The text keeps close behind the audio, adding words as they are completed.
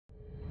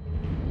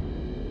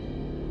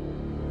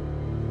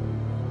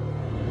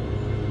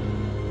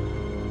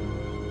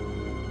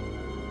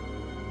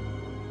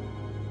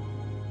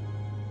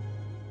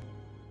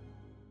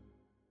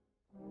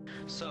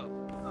So,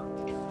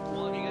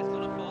 one, you guys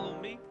gonna follow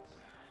me?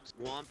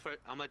 I'm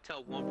gonna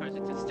tell one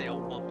person to stay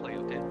on one play,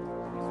 okay?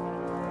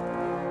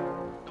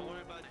 Don't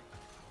worry about it.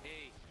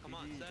 Hey, come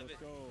on, 7,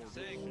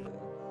 6.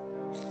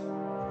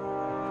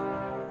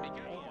 Be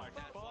careful,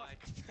 that's why.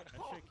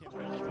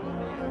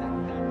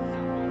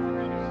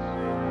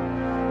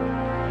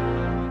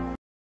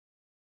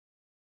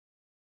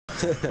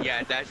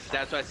 Yeah,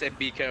 that's why I said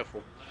be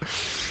careful.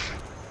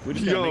 We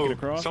just gotta make it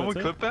across. Someone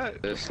clip that?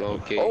 It's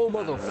okay. Oh,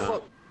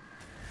 motherfucker.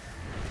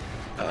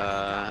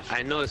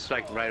 I know it's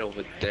like right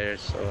over there,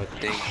 so I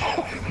think.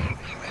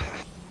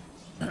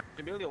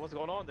 Emilio, what's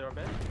going on there,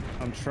 man?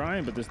 I'm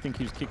trying, but this thing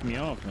keeps kicking me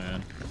off,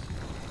 man.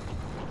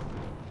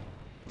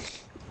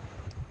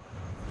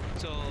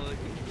 So if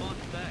you walk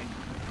back,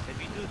 if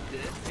you do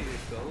this to your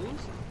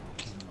goes,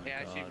 it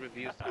actually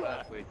reviews the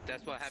pathway.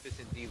 That's what happens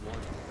in D1.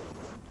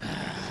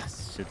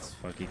 Shit's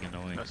fucking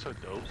annoying. That's so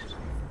dope.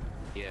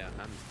 Yeah,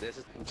 this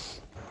is.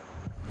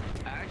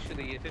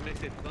 Actually, if it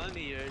makes it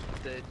funnier,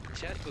 the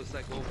chest was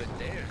like over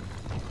there.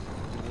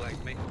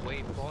 Like make it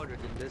way farther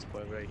than this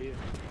part right here.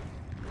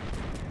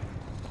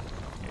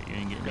 Yeah, you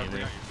ain't getting me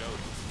there.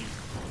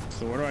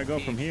 So where do I go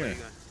from here?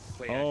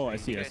 Wait, oh,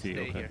 actually, I see.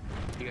 Okay. Here.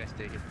 You guys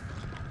stay here.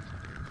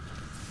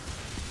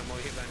 Come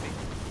over here by me.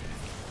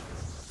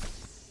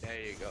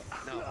 There you go.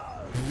 No.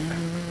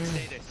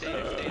 Stay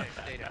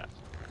there.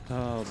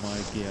 Oh my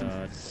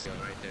god. Go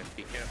right there.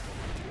 Be careful.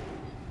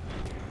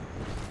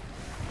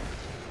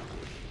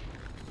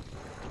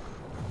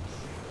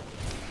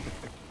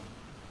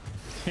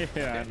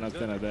 Yeah, I'm not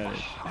gonna that.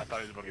 I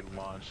thought he was about to get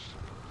launched.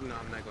 No,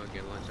 I'm not gonna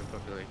get lunch. I'm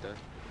probably like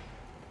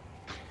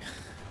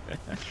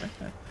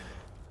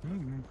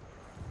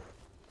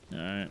that.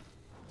 Alright.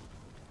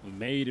 We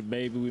made it,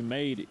 baby. We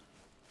made it.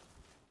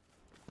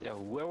 Yeah,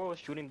 whoever was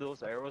shooting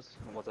those arrows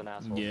was an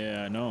asshole.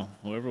 Yeah, I know.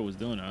 Whoever was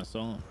doing it, I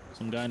saw him.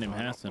 Some guy named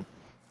Hassan.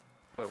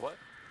 Wait, what?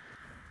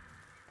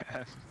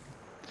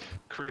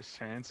 Chris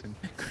Hansen.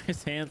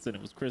 Chris Hansen.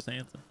 It was Chris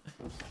Hansen.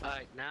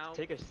 Alright, now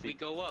Take a seat. we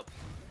go up.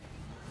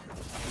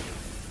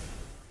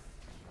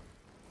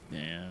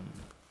 Damn.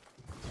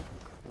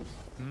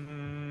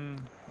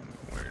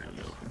 Where do we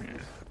go from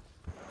here?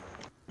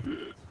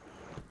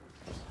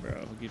 Bro,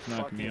 who keeps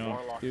knocking me Fucking off?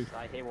 warlocks. Dude.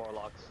 I hate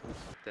warlocks.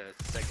 The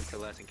second to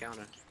last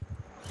encounter.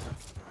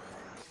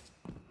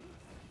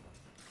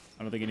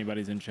 I don't think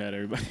anybody's in chat.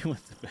 Everybody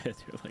went to bed.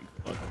 They're like,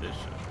 fuck this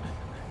shit.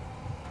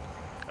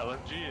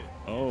 LFG it.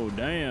 Oh,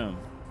 damn.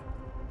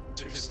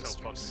 This is so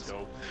fucking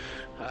dope.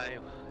 Hi,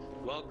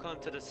 welcome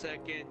to the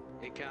second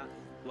encounter.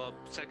 Well,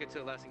 second to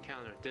the last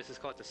encounter. This is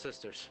called the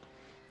Sisters.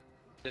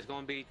 There's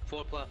gonna be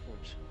 4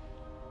 platforms.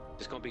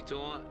 There's gonna be 2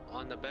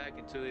 on the back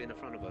and 2 in the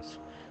front of us.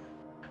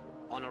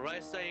 On the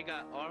right side, you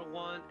got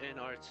R1 and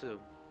R2.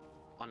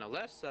 On the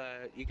left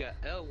side, you got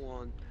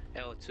L1,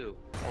 L2.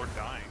 Or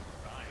dying.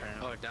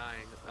 Or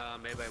dying.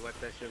 Maybe I wipe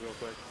that shit real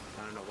quick.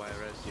 I don't know why I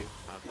arrested you.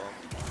 My fault.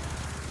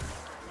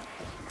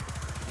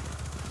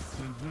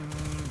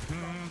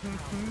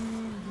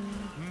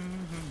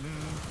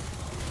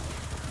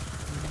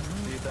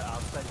 Dude, the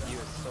outside view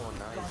is so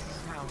nice.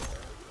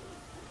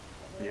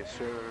 Yes,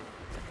 sir.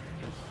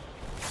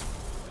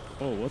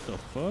 Oh, what the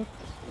fuck?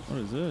 What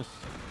is this?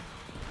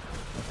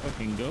 A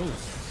fucking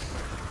ghost.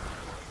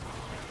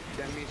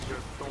 That means you're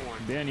thorn.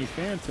 Danny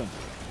Phantom.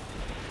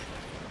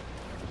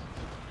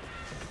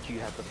 You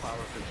have the power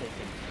for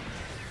taking.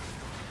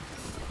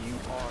 You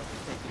are the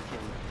taking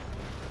king.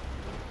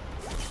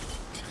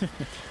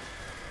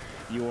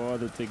 You are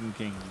the Taken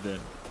King. Dead.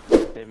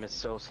 Hey, Miss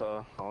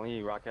Sosa,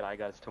 only rocket I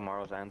got is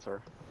tomorrow's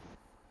answer.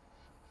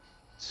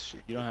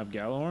 You don't have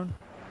Gallahorn?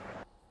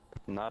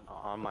 Not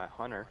on my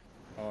hunter.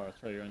 Oh,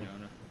 that's right. You're on your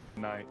honor.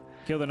 Night.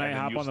 Kill the knight. And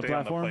then Hop you'll on the stay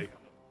platform. plate.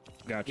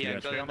 Gotcha. Yeah,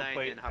 Gotcha. go Stay to on the 9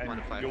 plate and hop on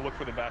the 5. you'll look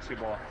for the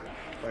basketball.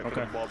 Right, Okay. for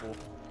the bubble.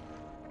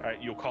 Alright,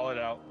 you'll call it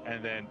out,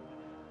 and then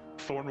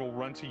Thorn will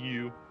run to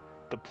you.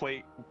 The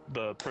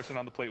person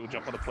on the plate will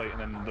jump on the plate, and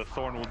then the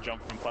Thorn will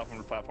jump from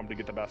platform to platform to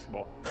get the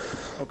basketball.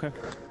 Okay.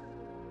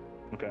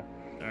 Okay.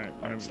 All right.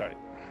 Alright, start it.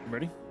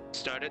 Ready?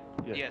 Start it?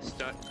 Yeah. Yeah,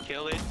 start.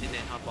 Kill it and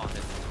then hop on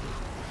it.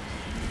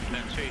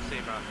 Make sure you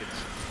save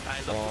rockets. I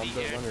look in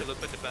the air to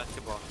look at the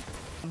basketball.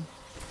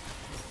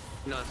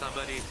 No,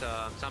 somebody's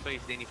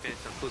Danny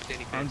Phantom. Who's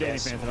Danny Phantom? I'm Danny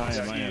Phantom. I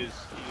am. He is.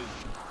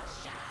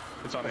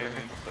 It's on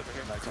alien.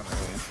 Knight's on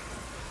alien.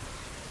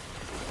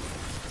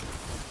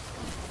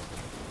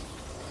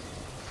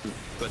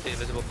 But the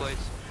invisible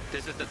plates.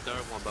 This is the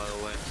third one, by the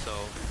way. So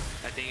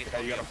I think it's Yeah,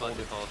 you gotta hold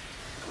it. called.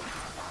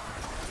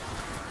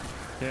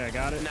 Yeah, I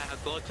got it. Now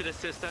go to the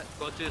sister.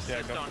 Go to the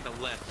sister on the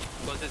left.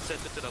 Go to the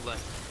sister to the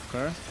left.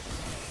 Okay.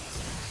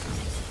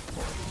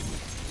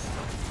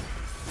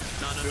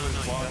 No. You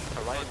have to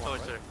go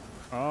towards her.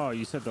 Oh,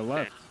 you said the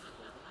left.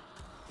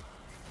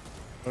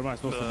 What am I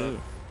supposed to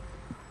do?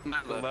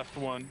 Not The left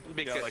one.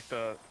 Because- Yeah, like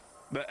the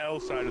L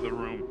side of the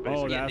room. Oh,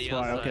 Basically. that's the why.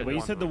 outside Okay, but you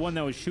one. said the one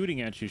that was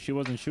shooting at you. She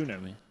wasn't shooting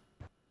at me.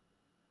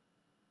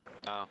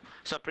 Oh,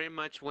 so pretty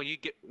much when you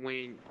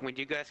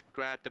guys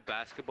grab the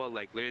basketball,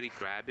 like literally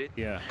grab it.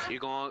 Yeah. You're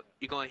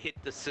gonna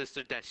hit the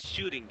sister that's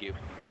shooting you.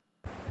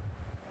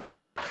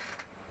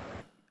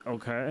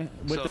 Okay.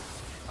 So,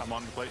 I'm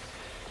on the plate.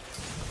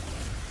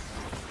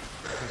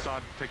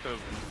 Assad, take the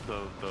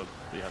platform.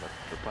 Yeah.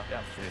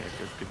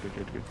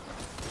 Good.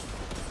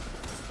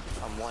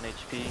 I'm 1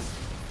 HP.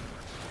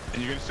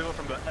 And you're gonna steal it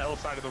from the L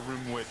side of the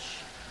room, which.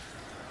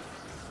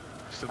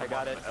 I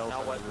got it.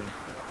 Now what?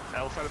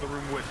 L side of the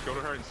room, which. Go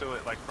to her and steal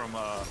it, like from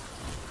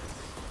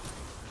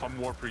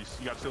War Priest.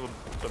 You gotta steal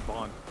the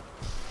bond.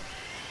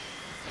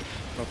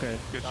 Okay.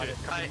 Good shit.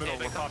 Come in the middle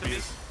where Poppy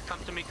is. Come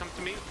to me.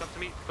 Quickly.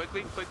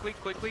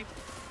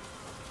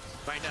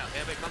 Right now,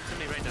 everybody come to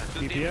me right now.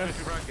 Do damage with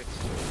your rockets.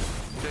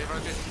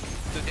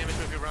 Do damage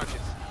with your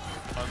rockets.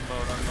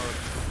 Unload.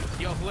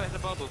 Yo, who has a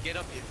bubble? Get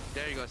up here.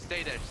 There you go.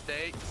 Stay there.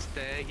 Stay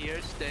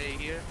here. Stay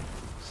here.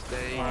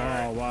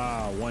 Oh,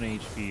 wow. 1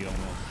 HP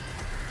almost.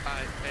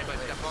 Alright, everybody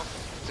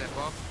step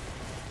off.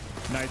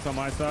 Knights on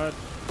my side.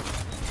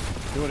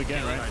 Do it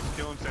again, right? Nice.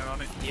 Kill him, stand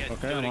on it. Yeah,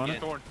 Okay, do I'm it on again.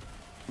 it. Thorn.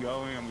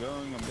 I'm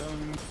going.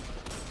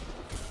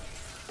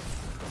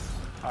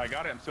 I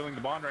got it. I'm stealing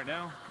the bond right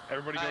now.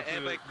 Everybody go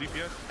to the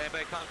DPS.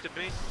 Everybody come to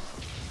me.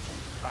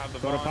 I have the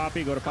Go bond. to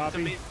Poppy. Go to Come to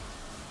Poppy. me.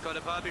 Go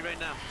to Poppy right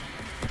now.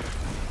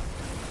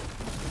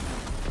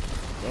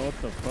 Oh, what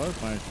the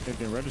fuck? My shit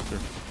didn't register.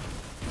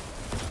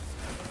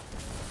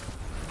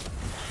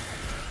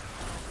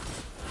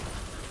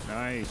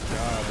 Nice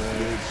job,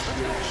 boys.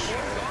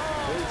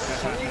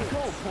 Go,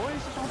 boys.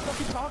 That's what I'm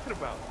fucking talking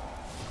about.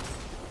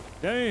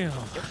 Damn.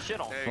 Get shit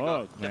on. There you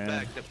go. Fuck,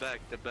 man.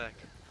 The back.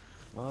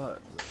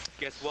 What?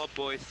 Guess what,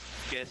 boys?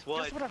 Guess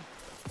what?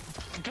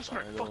 Guess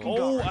what I fucking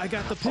Oh, got? I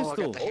got the Oh, I got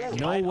pistol. the hand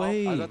No cannon.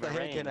 way. I got the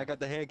hand cannon. I got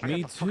the hand Me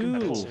cannon. Fucking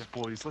too. pulse,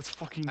 boys. Let's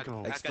fucking go. I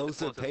got the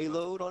Explosive pulse.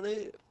 payload on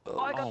it. Oh,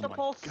 I got Oh the my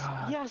pulse.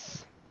 God.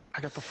 Yes. I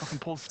got the fucking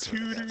pulse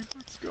too, dude.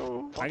 Let's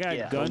go. I got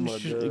yeah. gun Oh my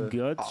God.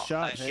 gut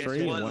shot Guess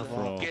straight what? one for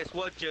all. Guess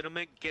what,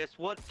 gentlemen? Guess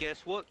what?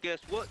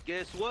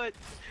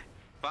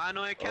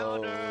 Final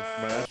encounter.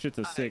 But that shit's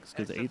a 6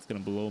 because As a- 8's gonna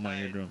blow my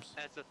Alright, eardrums.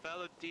 As a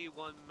fellow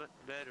D1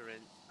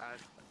 veteran, I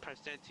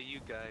present to you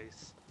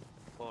guys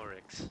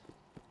Oryx.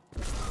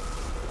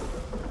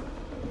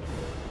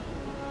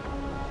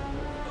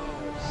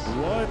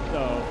 What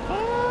the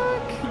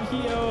fuck?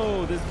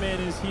 Yo, this man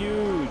is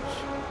huge.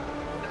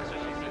 That's what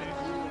she said.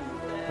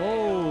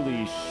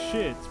 Holy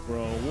shit,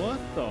 bro. What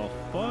the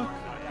fuck?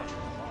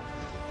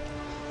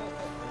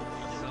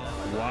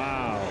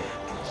 Wow.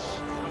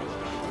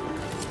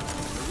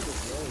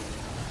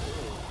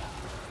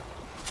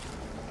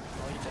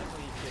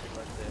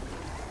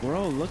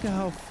 Bro, look at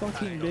how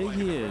fucking big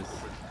he is.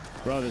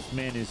 Bro, this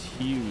man is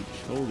huge.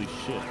 Holy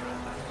shit.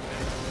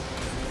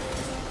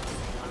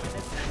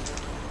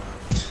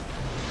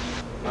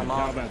 I'm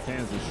on. Combat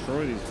hands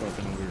destroy these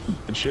fucking ogres.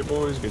 Good shit,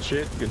 boys. Good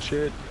shit.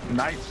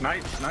 Knights.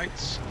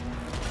 Nice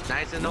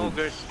and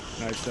ogres.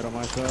 Nice set on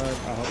my side.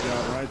 I'll help you out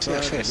on the right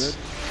side. You good?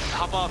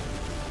 Hop off.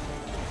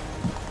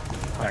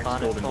 Max on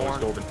it, golden, boys.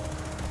 Thorn. Golden.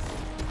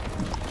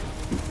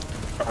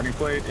 Starting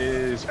plate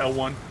is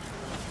L1.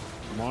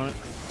 I'm on it.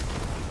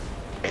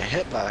 Getting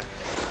hit by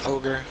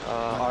ogre.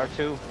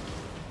 R2.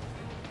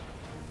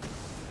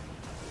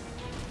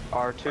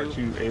 R2.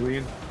 R2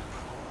 alien.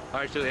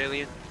 R2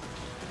 alien.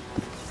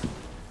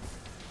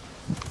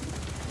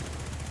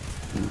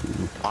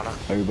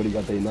 Everybody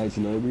got their knights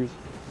and ogres.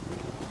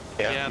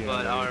 Yeah,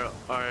 but our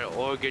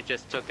ogre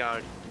just took our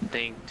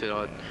thing to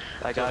a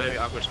very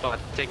awkward spot.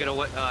 Take it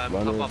away. Hop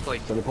off,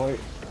 plate. Center point.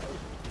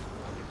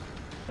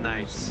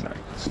 Nice.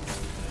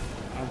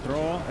 I'm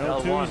throw.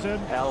 L2 you said?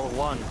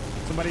 L1.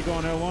 Somebody go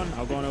on L1.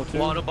 I'll go on L2.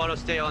 Water bottle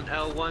stay on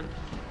L1.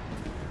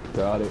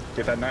 Got it.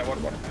 Get that night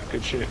water bottle.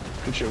 Good shit,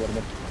 water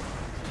bottle.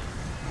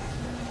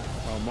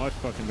 Oh, much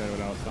fucking better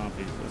without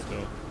Stompy. Let's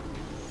go.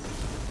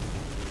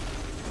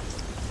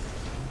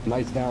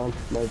 Knights down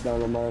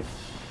on mine.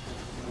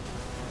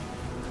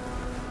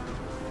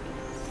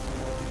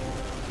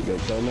 You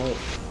got show note.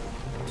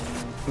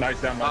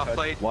 Knights down my Off side.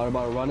 plate. Water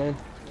bottle running.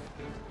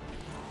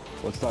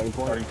 What's starting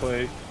point? Starting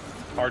play.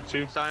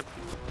 R2. Time.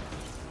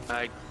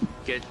 Alright,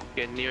 get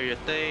near your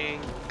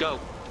thing. Go.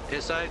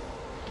 Inside.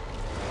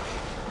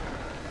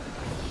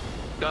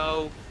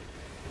 Go.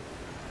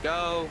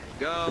 Go.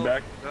 Get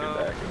back.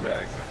 Go. Get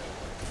back.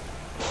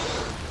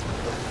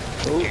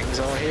 King's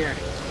all here.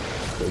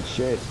 Good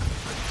shit.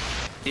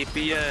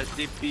 DPS.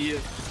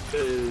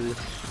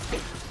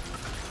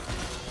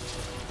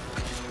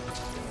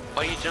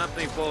 What are you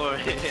jumping for?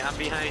 I'm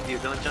behind you.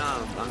 Don't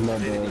jump. I'm My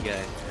hitting you bad.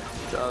 guys.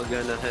 It's all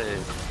gonna hit.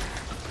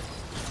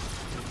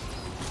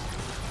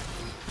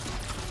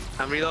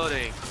 I'm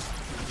reloading.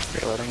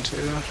 Reloading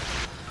too.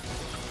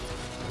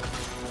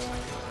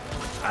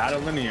 Out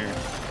of linear.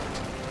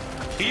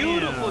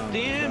 Beautiful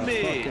Damn,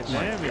 damage. that's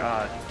fucking damage.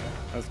 God.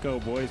 Let's go,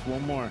 boys.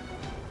 One more.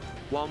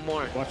 One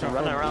more. Watch out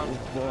Run for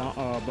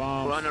around.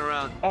 bombs. Run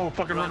around. Oh,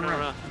 fucking Run run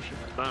around.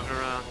 around. Run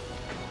around.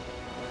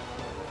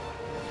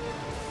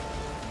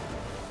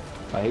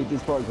 I hate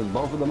this part because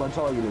both of them are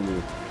targeting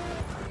me.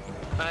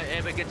 Alright,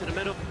 everybody get to the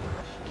middle.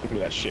 Look at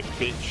that shit,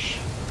 bitch.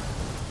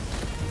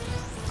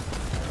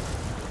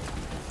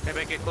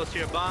 Everybody get close to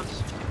your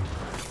bombs.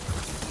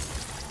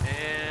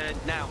 And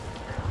now.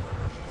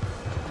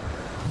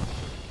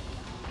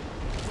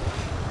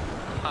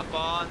 Hop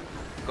on.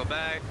 Go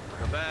back.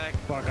 Go back.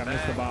 Fuck, I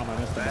missed the bomb. I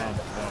missed the bomb.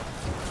 Oh.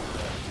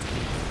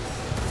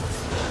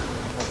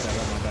 Okay, I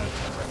got my bad.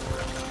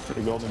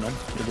 Pretty golden, man.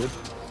 You're good.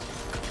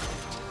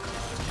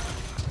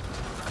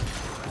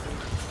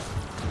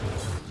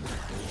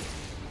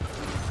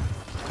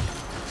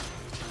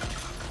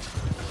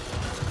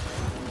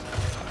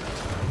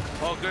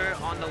 Ogre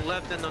on the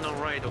left and on the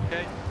right,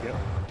 okay? Yep.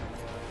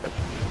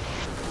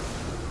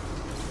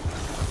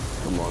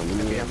 Come on, give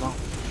me Ammo.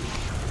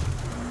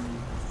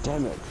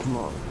 Damn it, come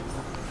on.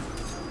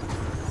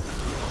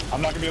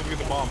 I'm not gonna be able to get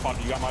the bomb,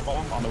 Fonty. You got my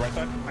bomb on the right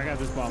side? I got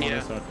this bomb on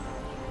this side.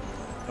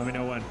 Let me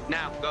know when.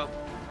 Now, go.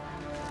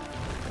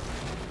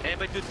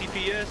 Everybody do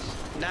DPS.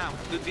 Now,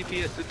 do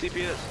DPS, do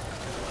DPS.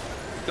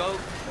 Go.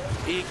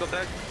 E, go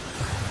back.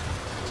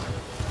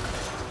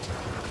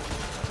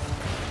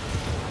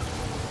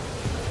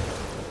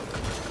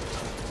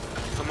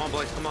 Come on,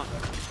 boys, come on.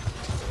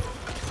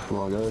 Come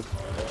on, guys.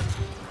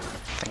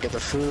 And get the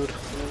food.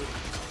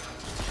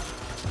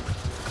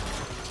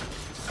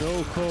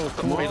 So close.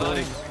 Come on,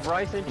 buddy.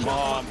 Bryson, Come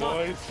on,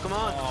 boys. Come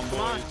on, come on, come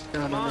on,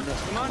 come on.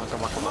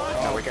 Come on, come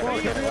on. No, we got it,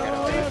 we got it, we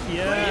got it.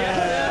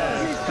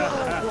 Yes!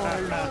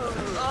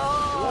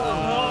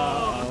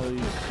 Holy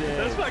shit.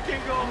 That's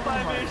fucking go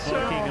 5-8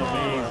 Fucking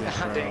amazing,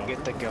 I bro. didn't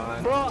get the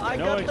gun. bro, I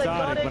No got the exotic,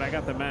 exotic. but I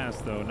got the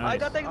mask though. Nice. I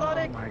got the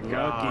exotic. Oh my Lucky.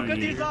 god. Got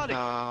the exotic.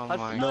 Oh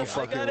my No god.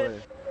 fucking got it.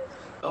 way.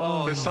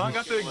 Oh, The son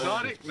got the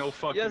exotic? No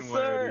fucking Yes, way.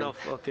 sir. no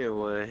fucking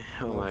way.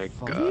 Oh my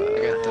fuck. god. I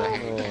got the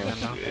hand cannon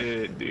now.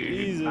 Shit, dude.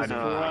 Jesus I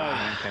know.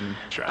 Christ. Can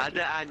I try. did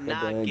I Got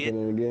not that get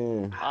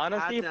again.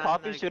 Honestly, I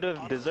Poppy should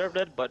have deserved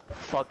it, but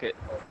fuck it.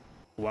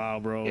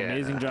 Wow, bro. Yeah.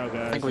 Amazing job,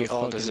 guys. I think we That's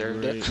all fucking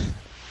deserved great. it.